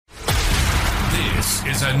This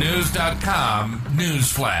is a News.com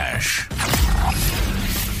news flash.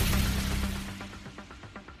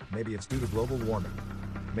 Maybe it's due to global warming.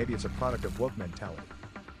 Maybe it's a product of woke mentality.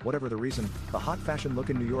 Whatever the reason, the hot fashion look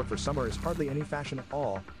in New York for summer is hardly any fashion at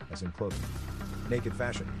all, as in clothing. Naked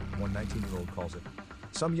fashion, one 19-year-old calls it.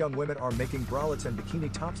 Some young women are making bralettes and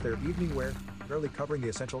bikini tops their evening wear, barely covering the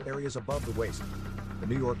essential areas above the waist. The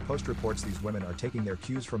New York Post reports these women are taking their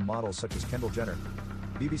cues from models such as Kendall Jenner.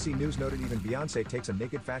 BBC News noted even Beyoncé takes a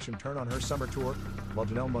naked fashion turn on her summer tour, while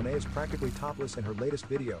Janelle Monáe is practically topless in her latest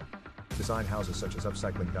video. Design houses such as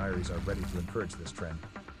Upcycling Diaries are ready to encourage this trend.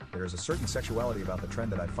 There is a certain sexuality about the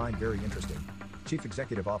trend that I find very interesting, Chief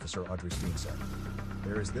Executive Officer Audrey Steen said.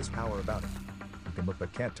 There is this power about it. You can look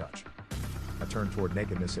but can't touch. A turn toward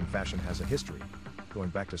nakedness in fashion has a history, going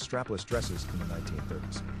back to strapless dresses in the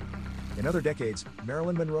 1930s. In other decades,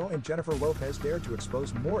 Marilyn Monroe and Jennifer Lopez dared to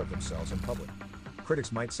expose more of themselves in public.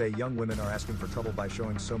 Critics might say young women are asking for trouble by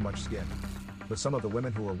showing so much skin. But some of the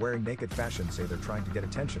women who are wearing naked fashion say they're trying to get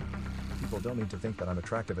attention. People don't need to think that I'm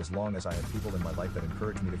attractive as long as I have people in my life that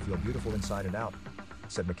encourage me to feel beautiful inside and out,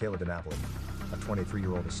 said Michaela DiNapoli, a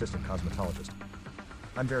 23-year-old assistant cosmetologist.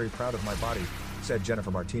 I'm very proud of my body, said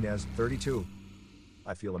Jennifer Martinez, 32.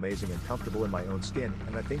 I feel amazing and comfortable in my own skin,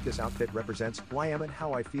 and I think this outfit represents who I am and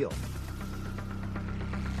how I feel.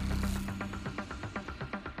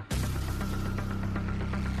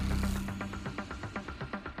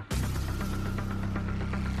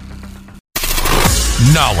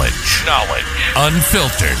 Knowledge.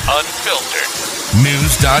 Unfiltered.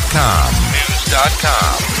 News.com.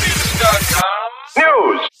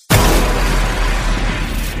 News.